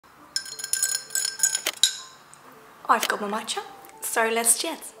I've got my matcha, so let's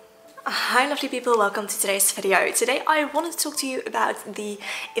chat. Hi lovely people, welcome to today's video. Today I wanted to talk to you about the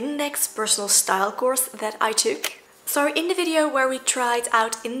Indyx personal style course that I took. So in the video where we tried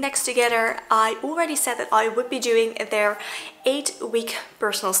out Indyx together, I already said that I would be doing their 8-week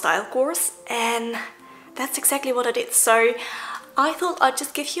personal style course, and that's exactly what I did. So I thought I'd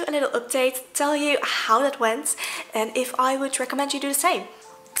just give you a little update, tell you how that went, and if I would recommend you do the same.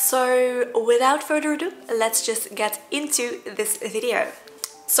 So without further ado, let's just get into this video.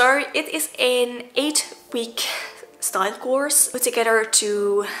 So it is an 8-week style course put together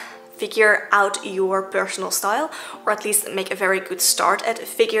to figure out your personal style, or at least make a very good start at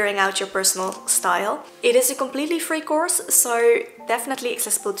figuring out your personal style. It is a completely free course, so definitely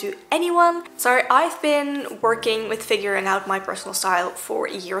accessible to anyone. So I've been working with figuring out my personal style for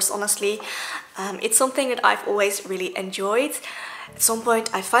years, honestly. It's something that I've always really enjoyed. At some point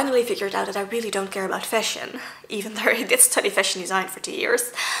I finally figured out that I really don't care about fashion, even though I did study fashion design for 2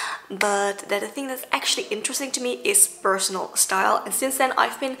 years. But that the thing that's actually interesting to me is personal style, and since then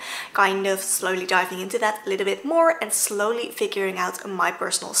I've been kind of slowly diving into that a little bit more and slowly figuring out my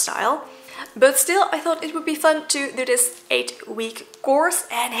personal style. But still, I thought it would be fun to do this 8-week course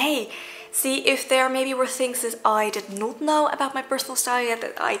and hey, see if there maybe were things that I did not know about my personal style yet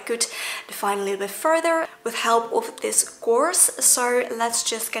that I could define a little bit further with help of this course. So let's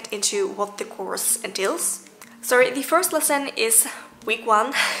just get into what the course entails. So the first lesson is week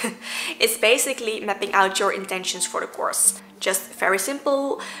 1. It's basically mapping out your intentions for the course. Just very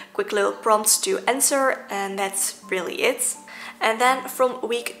simple, quick little prompts to answer, and that's really it. And then from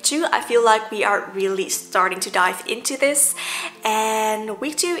week 2, I feel like we are really starting to dive into this. And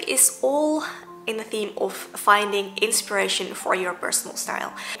week 2 is all in the theme of finding inspiration for your personal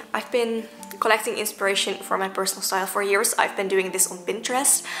style. I've been collecting inspiration for my personal style for years. I've been doing this on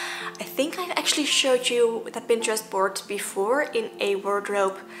Pinterest. I think I've actually showed you the Pinterest board before in a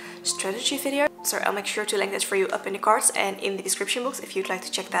wardrobe strategy video. So I'll make sure to link this for you up in the cards and in the description box if you'd like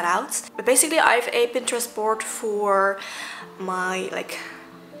to check that out. But basically I have a Pinterest board for my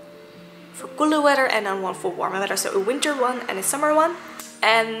for cooler weather and then one for warmer weather. So a winter one and a summer one.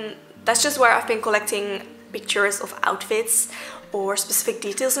 And that's just where I've been collecting pictures of outfits or specific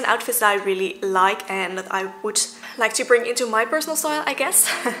details in outfits that I really like and that I would like to bring into my personal style, I guess.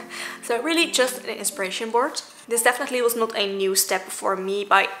 So really just an inspiration board. This definitely was not a new step for me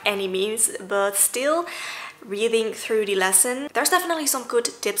by any means, but still, reading through the lesson, there's definitely some good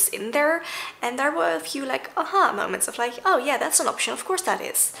tips in there, and there were a few like aha moments of like, oh yeah, that's an option, of course that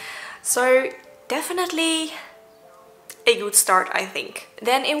is. So definitely a good start, I think.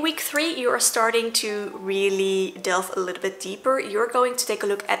 Then in week 3 you are starting to really delve a little bit deeper. You're going to take a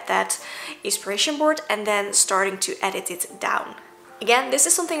look at that inspiration board and then starting to edit it down. Again, this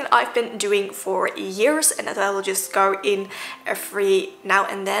is something that I've been doing for years and that I will just go in every now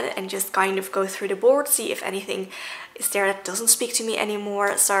and then and just kind of go through the board, see if anything is there that doesn't speak to me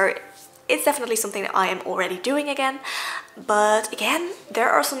anymore. So it's definitely something that I am already doing again. But again, there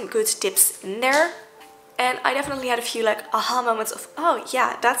are some good tips in there. And I definitely had a few like aha moments of, oh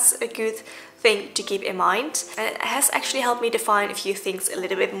yeah, that's a good thing to keep in mind. And it has actually helped me define a few things a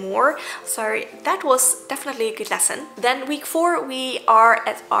little bit more. So that was definitely a good lesson. Then week 4, we are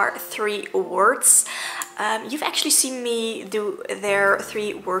at our 3 words. You've actually seen me do their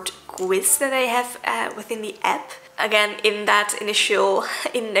 3-word quiz that they have within the app. Again, in that initial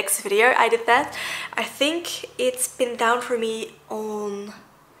Indyx video, I did that. I think it's been down for me on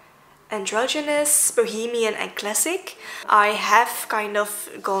androgynous, bohemian and classic. I have kind of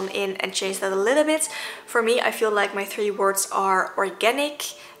gone in and changed that a little bit. For me, I feel like my 3 words are organic,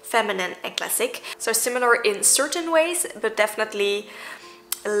 feminine and classic. So similar in certain ways, but definitely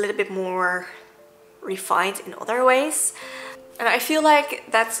a little bit more refined in other ways. And I feel like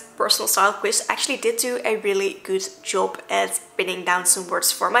that personal style quiz actually did do a really good job at pinning down some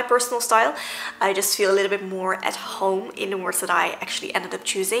words for my personal style. I just feel a little bit more at home in the words that I actually ended up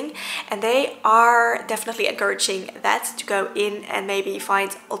choosing. And they are definitely encouraging that to go in and maybe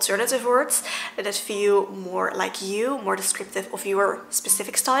find alternative words that feel more like you, more descriptive of your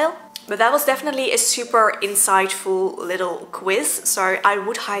specific style. But that was definitely a super insightful little quiz, so I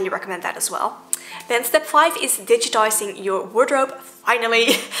would highly recommend that as well. Then step 5 is digitizing your wardrobe,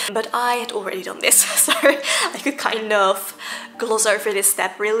 finally. But I had already done this, so I could kind of gloss over this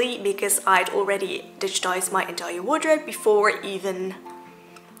step really, because I'd already digitized my entire wardrobe before even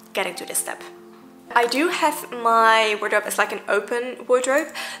getting to this step. I do have my wardrobe as like an open wardrobe,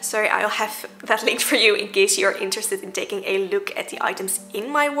 so I'll have that linked for you in case you're interested in taking a look at the items in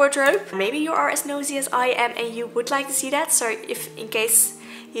my wardrobe. Maybe you are as nosy as I am and you would like to see that, so if in case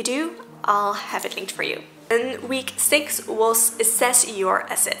you do, I'll have it linked for you. And week 6 was assess your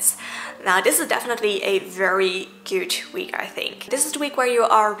assets. Now this is definitely a very good week, I think. This is the week where you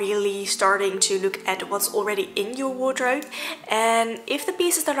are really starting to look at what's already in your wardrobe and if the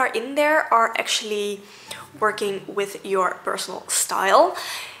pieces that are in there are actually working with your personal style.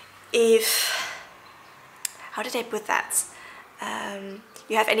 How did I put that?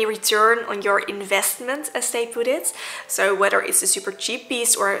 You have any return on your investment, as they put it. So whether it's a super cheap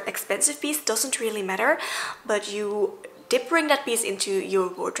piece or expensive piece doesn't really matter, but you did bring that piece into your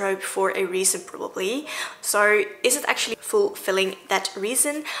wardrobe for a reason probably. So is it actually fulfilling that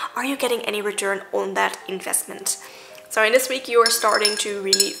reason? Are you getting any return on that investment? So in this week you are starting to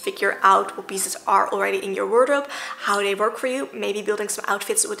really figure out what pieces are already in your wardrobe, how they work for you, maybe building some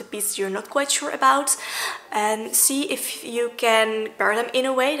outfits with the pieces you're not quite sure about, and see if you can pair them in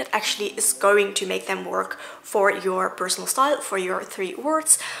a way that actually is going to make them work for your personal style, for your 3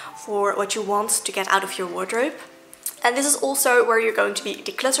 words, for what you want to get out of your wardrobe. And this is also where you're going to be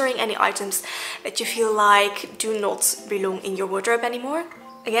decluttering any items that you feel like do not belong in your wardrobe anymore.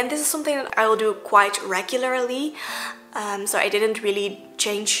 Again, this is something that I will do quite regularly, so I didn't really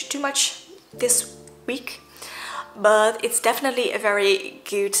change too much this week, but it's definitely a very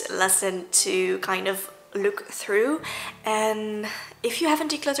good lesson to kind of look through. And if you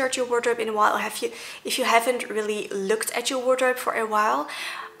haven't decluttered your wardrobe in a while, if you haven't really looked at your wardrobe for a while,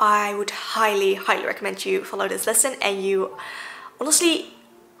 I would highly recommend you follow this lesson. And you honestly,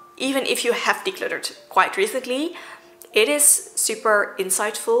 even if you have decluttered quite recently, it is super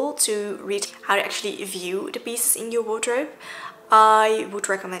insightful to read how to actually view the pieces in your wardrobe. I would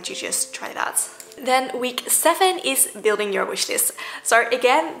recommend you just try that. Then week 7 is building your wish list. So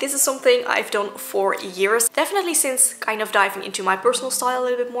again, this is something I've done for years. Definitely since kind of diving into my personal style a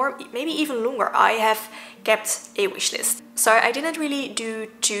little bit more, maybe even longer, I have kept a wish list. So I didn't really do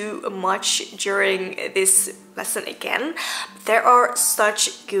too much during this lesson again. There are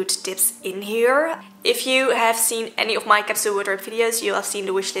such good tips in here. If you have seen any of my capsule wardrobe videos, you'll have seen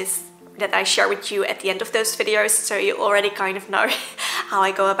the wish list that I share with you at the end of those videos, so you already kind of know how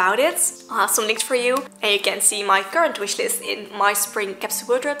I go about it. I'll have some links for you, and you can see my current wish list in my spring capsule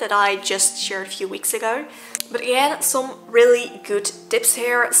wardrobe that I just shared a few weeks ago. But again, some really good tips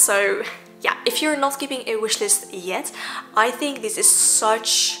here. So yeah, if you're not keeping a wish list yet, I think this is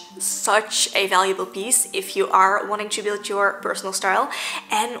such a valuable piece if you are wanting to build your personal style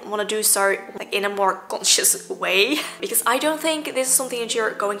and want to do so like in a more conscious way, because I don't think this is something that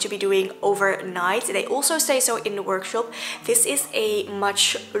you're going to be doing overnight. They also say so in the workshop. This is a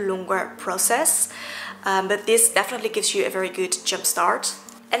much longer process, but this definitely gives you a very good jump start.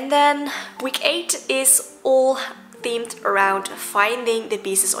 And then week 8 is all themed around finding the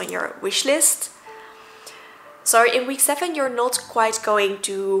pieces on your wish list. So in week 7 you're not quite going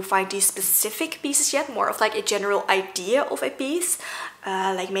to find these specific pieces yet, more of like a general idea of a piece.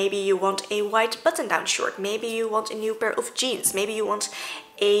 Like maybe you want a white button-down shirt, maybe you want a new pair of jeans, maybe you want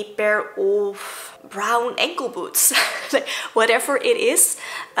a pair of brown ankle boots. Like, whatever it is,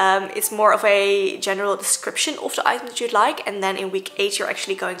 it's more of a general description of the item that you'd like. And then in week 8 you're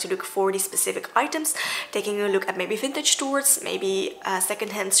actually going to look for these specific items, taking a look at maybe vintage stores, maybe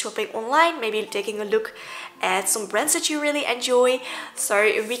secondhand shopping online, maybe taking a look at some brands that you really enjoy. So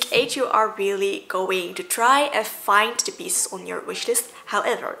in week 8 you are really going to try and find the pieces on your wish list.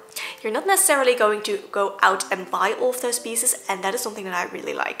 However, you're not necessarily going to go out and buy all of those pieces, and that is something that I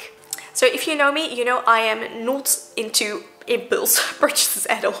really like. So if you know me, you know I am not into impulse purchases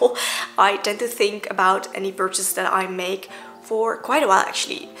at all. I tend to think about any purchase that I make for quite a while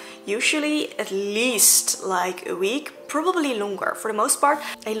actually. Usually at least like a week, probably longer. For the most part,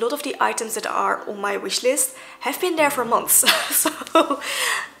 a lot of the items that are on my wish list have been there for months. So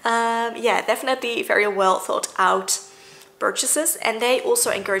yeah, definitely very well thought out purchases, and they also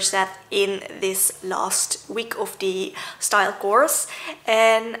encourage that in this last week of the style course,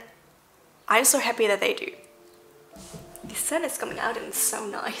 and I'm so happy that they do. The sun is coming out and it's so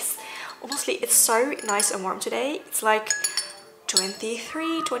nice. Honestly, it's so nice and warm today. It's like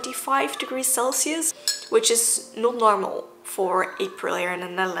 23, 25 degrees Celsius, which is not normal for April here in the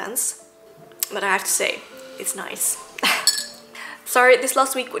Netherlands, but I have to say, it's nice. So this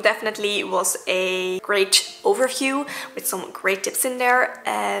last week definitely was a great overview with some great tips in there,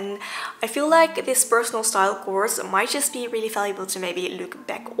 and I feel like this personal style course might just be really valuable to maybe look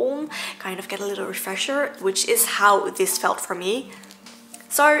back on, kind of get a little refresher, which is how this felt for me.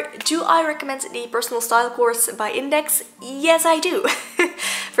 So do I recommend the personal style course by Indyx? Yes, I do.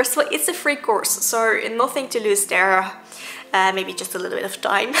 First of all, it's a free course, so nothing to lose there, maybe just a little bit of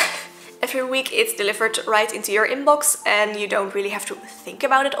time. Every week it's delivered right into your inbox and you don't really have to think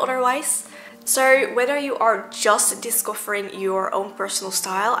about it otherwise. So whether you are just discovering your own personal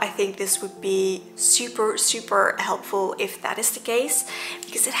style, I think this would be super helpful if that is the case,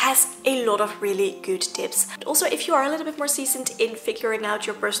 because it has a lot of really good tips. But also, if you are a little bit more seasoned in figuring out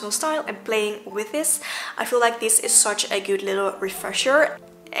your personal style and playing with this, I feel like this is such a good little refresher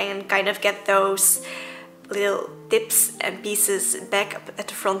and kind of get those little tips and pieces back up at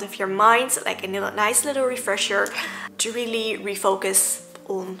the front of your mind, like a nice little refresher to really refocus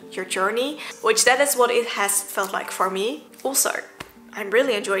on your journey, which that is what it has felt like for me. Also, I'm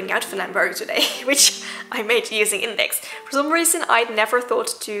really enjoying the outfit I'm wearing today, which I made using Indyx. For some reason, I'd never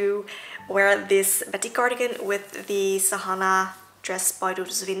thought to wear this batik cardigan with the Sahana dress by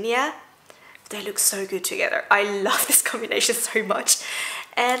Dudosvinia. They look so good together. I love this combination so much.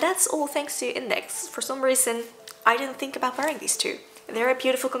 And that's all thanks to Indyx. For some reason, I didn't think about wearing these two. They're a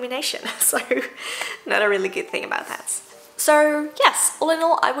beautiful combination, so not a really good thing about that. So yes, all in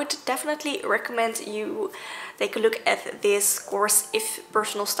all, I would definitely recommend you take a look at this course if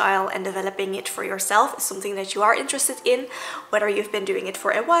personal style and developing it for yourself is something that you are interested in. Whether you've been doing it for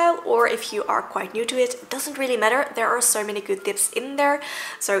a while or if you are quite new to it, it doesn't really matter. There are so many good tips in there.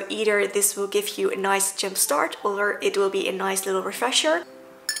 So either this will give you a nice jump start or it will be a nice little refresher.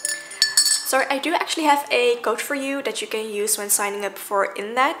 So I do actually have a code for you that you can use when signing up for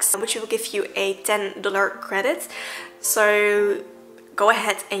Indyx, which will give you a $10 credit. So go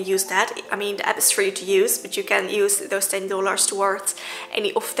ahead and use that. I mean, the app is free to use, but you can use those $10 towards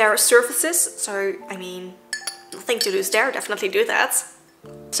any of their services. So, I mean, nothing to lose there. Definitely do that.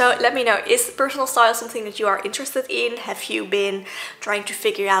 So let me know, is personal style something that you are interested in? Have you been trying to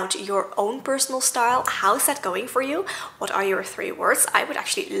figure out your own personal style? How's that going for you? What are your 3 words? I would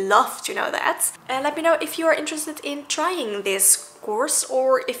actually love to know that. And let me know if you are interested in trying this course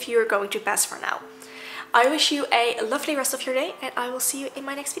or if you're going to pass for now. I wish you a lovely rest of your day and I will see you in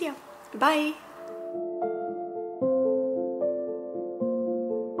my next video. Bye!